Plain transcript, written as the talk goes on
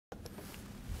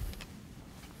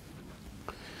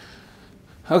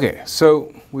Okay,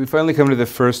 so we finally come to the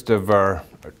first of our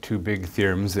two big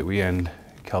theorems that we end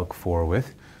Calc 4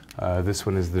 with. This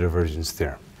one is the divergence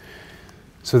theorem.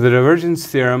 So the divergence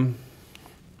theorem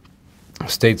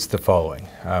states the following.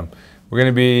 We're going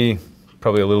to be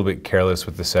probably a little bit careless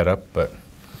with the setup, but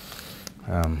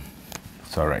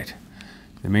it's all right.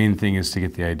 The main thing is to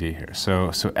get the idea here.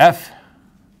 So F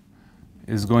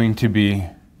is going to be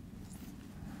a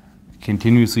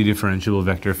continuously differentiable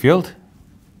vector field.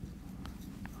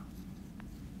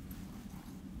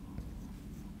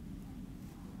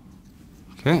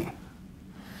 Okay.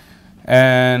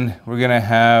 And we're going to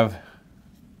have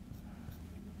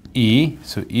E.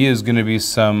 So E is going to be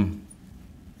some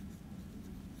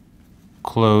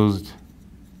closed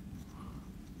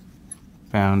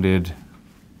bounded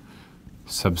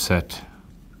subset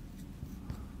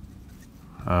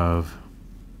of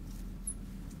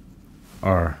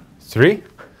R3.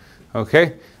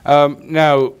 Okay.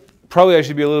 Now, probably I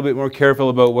should be a little bit more careful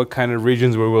about what kind of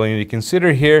regions we're willing to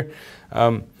consider here.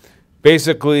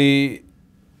 Basically,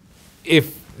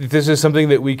 if this is something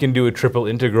that we can do a triple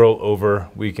integral over,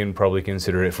 we can probably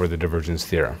consider it for the divergence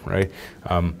theorem, right?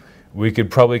 We could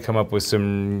probably come up with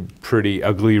some pretty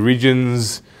ugly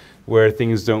regions where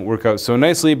things don't work out so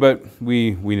nicely, but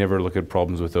we never look at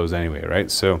problems with those anyway, right?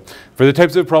 So for the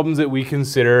types of problems that we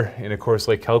consider in a course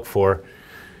like Calc 4,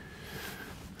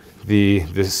 the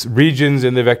regions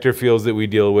in the vector fields that we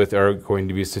deal with are going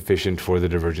to be sufficient for the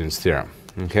divergence theorem,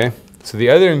 okay? So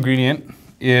the other ingredient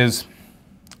is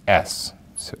S.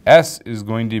 So S is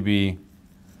going to be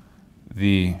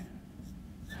the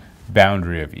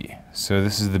boundary of E. So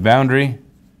this is the boundary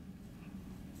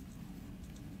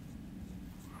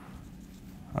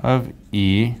of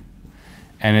E,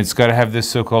 and it's got to have this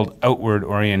so-called outward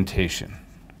orientation.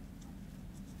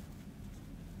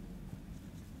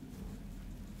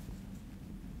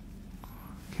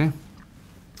 Okay.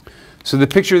 So the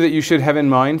picture that you should have in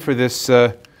mind for this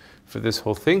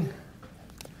whole thing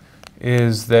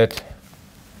is that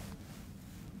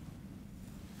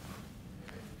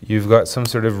you've got some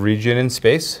sort of region in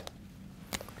space,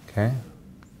 okay?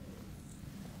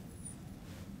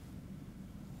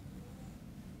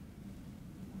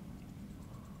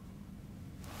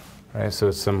 Right, so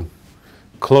it's some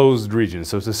closed region.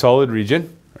 So it's a solid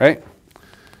region, right?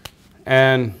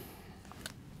 And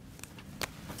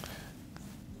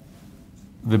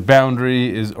the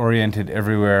boundary is oriented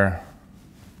everywhere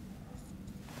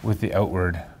with the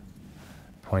outward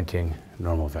pointing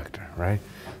normal vector, right?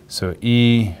 So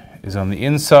E is on the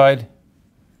inside,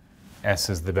 S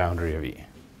is the boundary of E.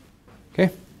 Okay?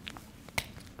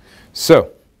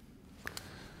 So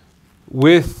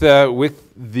with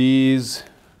these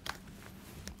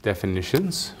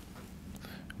definitions,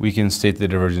 we can state the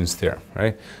divergence theorem,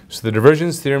 right? So the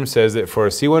divergence theorem says that for a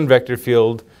C1 vector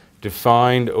field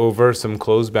defined over some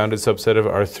closed bounded subset of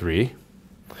R3,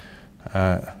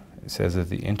 it says that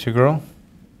the integral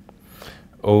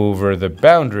over the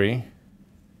boundary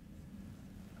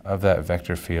of that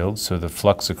vector field, so the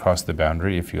flux across the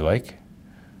boundary, if you like,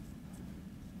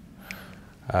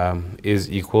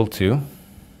 is equal to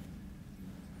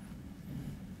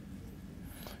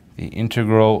the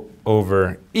integral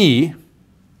over E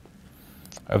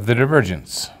of the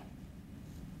divergence.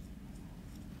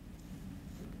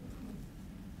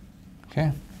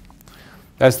 Okay,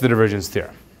 that's the divergence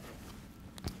theorem.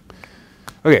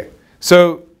 Okay,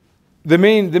 so the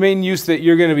main use that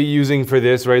you're going to be using for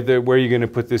this, right, where you're going to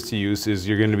put this to use is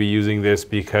you're going to be using this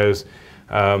because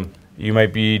you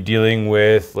might be dealing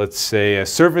with, let's say, a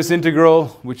surface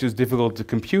integral, which is difficult to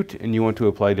compute, and you want to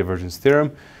apply divergence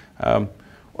theorem.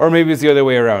 Or maybe it's the other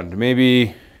way around.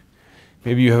 Maybe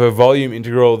you have a volume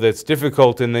integral that's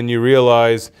difficult, and then you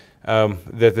realize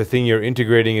that the thing you're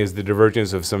integrating is the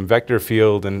divergence of some vector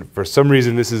field, and for some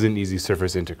reason this is an easy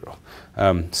surface integral.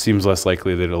 Seems less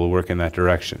likely that it'll work in that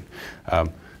direction.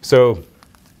 So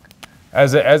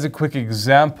as a quick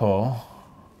example,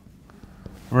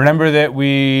 remember that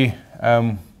we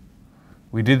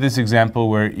did this example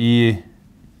where E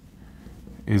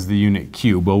is the unit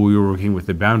cube. Well, we were working with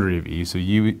the boundary of E, so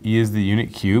E is the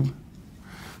unit cube,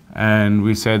 and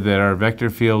we said that our vector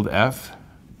field F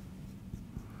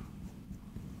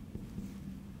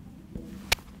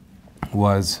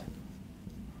was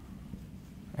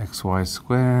xy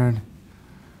squared,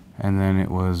 and then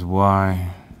it was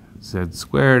yz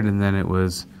squared, and then it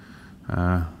was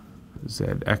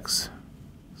zx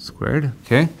squared.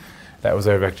 Okay, that was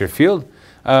our vector field.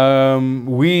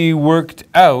 We worked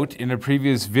out in a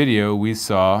previous video, we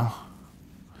saw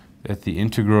that the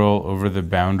integral over the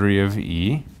boundary of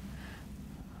E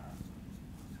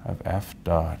of f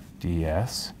dot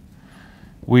ds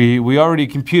we already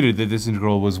computed that this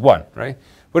integral was 1, right?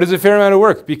 But it's a fair amount of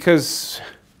work because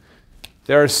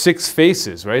there are 6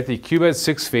 faces, right? The cube has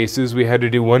 6 faces. We had to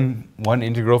do one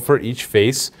integral for each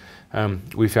face.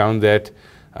 We found that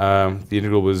the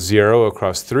integral was 0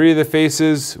 across 3 of the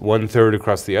faces, 1/3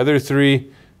 across the other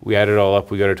 3. We added it all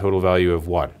up. We got a total value of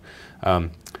 1.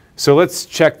 So let's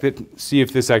check that, see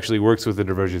if this actually works with the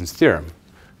divergence theorem.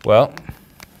 Well,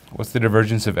 what's the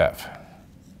divergence of f?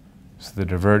 So the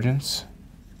divergence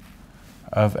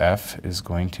of f is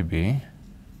going to be,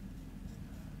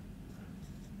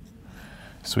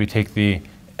 so we take the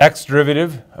x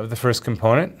derivative of the first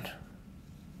component,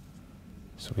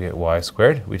 so we get y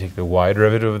squared. We take the y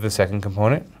derivative of the second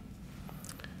component,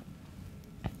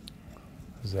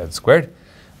 z squared.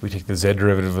 We take the z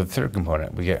derivative of the third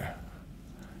component, we get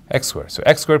x squared. So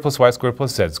x squared plus y squared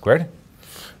plus z squared.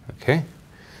 Okay.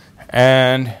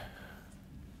 And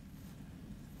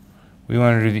we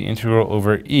want to do the integral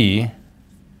over e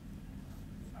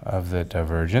of the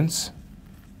divergence.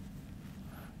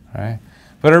 Right?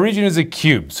 But our region is a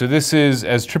cube, so this is,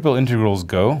 as triple integrals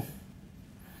go,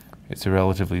 it's a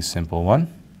relatively simple one.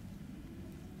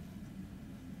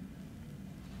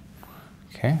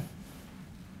 Okay.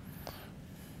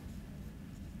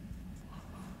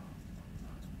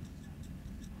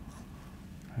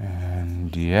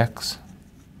 And dx,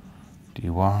 dy,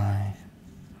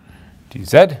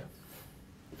 dz.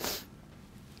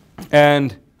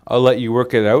 And I'll let you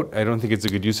work it out. I don't think it's a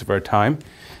good use of our time.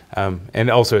 And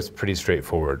also it's pretty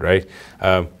straightforward, right?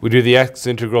 We do the x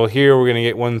integral here. We're going to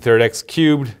get 1/3 x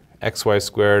cubed, xy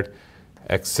squared,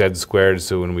 xz squared.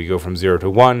 So when we go from 0 to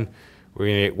 1, we're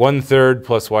going to get 1/3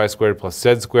 plus y squared plus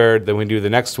z squared. Then we do the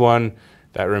next one.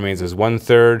 That remains as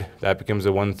 1/3. That becomes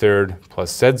a 1/3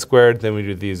 plus z squared. Then we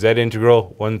do the z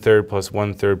integral, 1/3 plus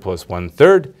 1/3 plus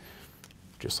 1/3,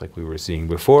 just like we were seeing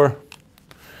before.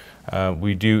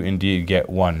 We do indeed get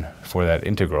 1 for that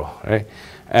integral, right?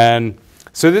 And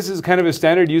so this is kind of a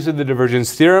standard use of the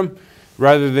divergence theorem.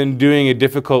 Rather than doing a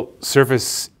difficult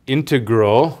surface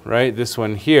integral, right, this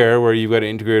one here, where you've got to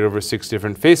integrate over 6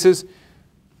 different faces,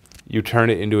 you turn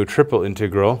it into a triple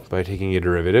integral by taking a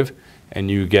derivative,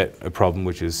 and you get a problem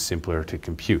which is simpler to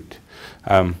compute.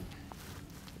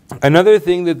 Another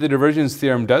thing that the divergence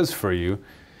theorem does for you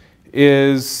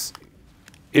is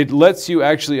it lets you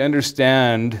actually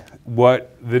understand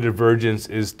what the divergence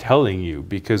is telling you,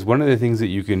 because one of the things that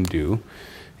you can do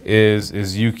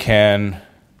is you can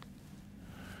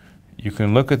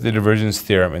look at the divergence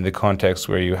theorem in the context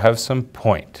where you have some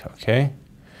point, okay?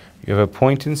 You have a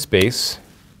point in space,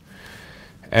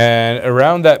 and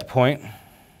around that point,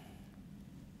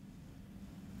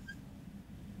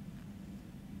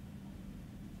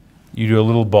 you do a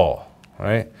little ball,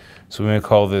 right? So we're going to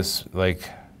call this, like,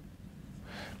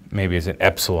 maybe it's an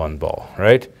epsilon ball,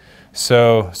 right?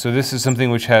 So this is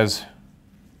something which has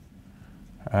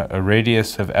a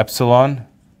radius of epsilon.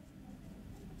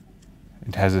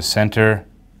 It has a center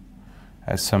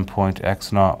at some point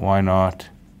x naught, y naught,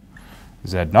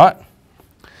 z naught.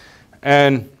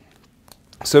 And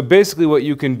so basically what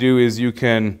you can do is you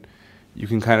can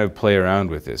kind of play around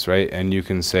with this, right? And you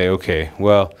can say, okay,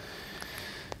 well,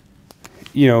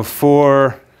 you know,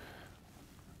 for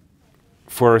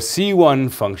a C1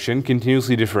 function,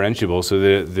 continuously differentiable, so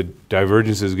the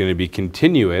divergence is going to be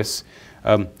continuous,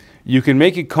 you can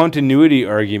make a continuity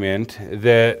argument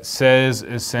that says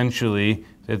essentially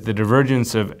that the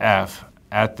divergence of f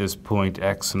at this point,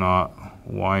 x naught,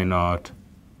 y naught,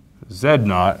 z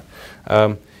naught,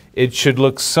 it should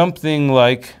look something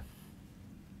like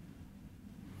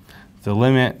the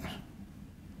limit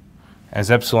as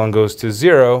epsilon goes to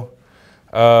 0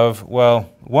 of, well,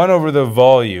 1 over the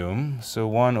volume, so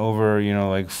 1 over, you know,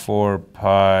 like 4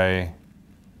 pi,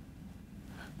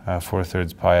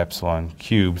 4/3 pi epsilon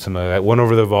cubed, something like that, 1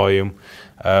 over the volume,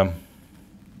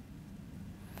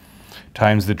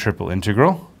 times the triple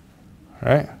integral,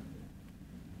 right?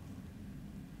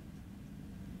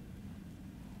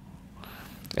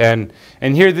 And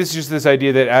here, this is just this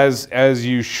idea that as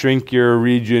you shrink your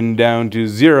region down to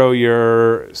 0,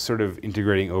 you're sort of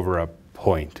integrating over a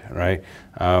point, right?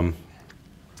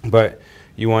 But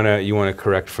you want to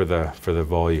correct for the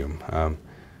volume.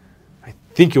 I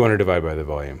think you want to divide by the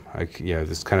volume. Yeah,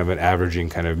 this is kind of an averaging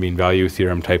kind of mean value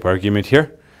theorem type argument here,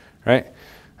 right?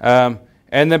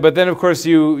 But then of course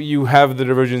you have the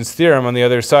divergence theorem on the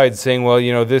other side saying, well,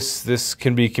 you know, this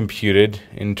can be computed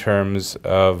in terms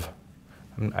of,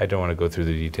 I don't want to go through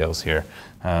the details here,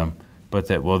 but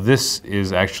that, well, this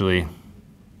is actually,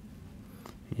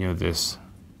 you know, this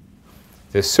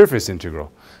surface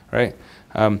integral, right?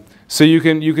 So you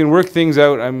can work things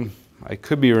out. I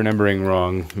could be remembering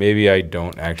wrong. Maybe I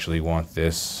don't actually want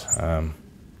this. The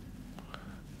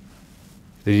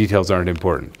details aren't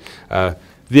important.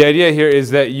 The idea here is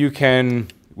that you can,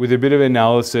 with a bit of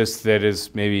analysis that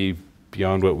is maybe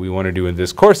beyond what we want to do in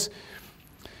this course,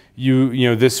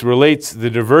 this relates the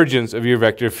divergence of your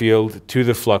vector field to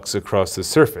the flux across the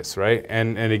surface, right?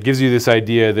 And it gives you this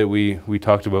idea that we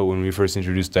talked about when we first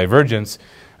introduced divergence,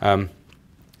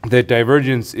 that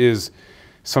divergence is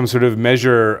some sort of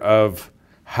measure of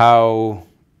how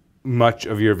much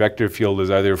of your vector field is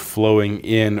either flowing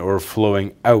in or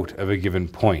flowing out of a given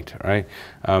point, right?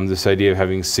 This idea of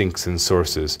having sinks and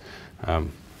sources.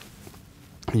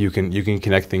 You can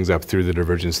connect things up through the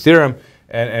divergence theorem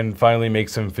and finally make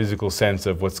some physical sense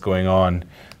of what's going on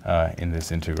in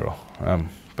this integral.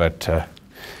 But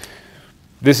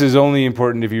this is only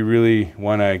important if you really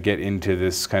want to get into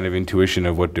this kind of intuition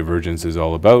of what divergence is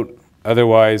all about.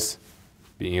 Otherwise,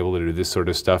 being able to do this sort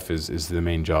of stuff is the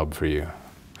main job for you.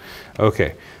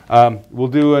 Okay, we'll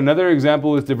do another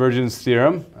example with divergence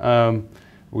theorem.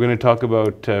 We're going to talk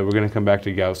about, we're going to come back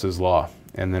to Gauss's law,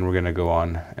 and then we're going to go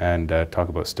on and talk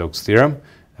about Stokes' theorem.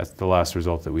 That's the last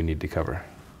result that we need to cover.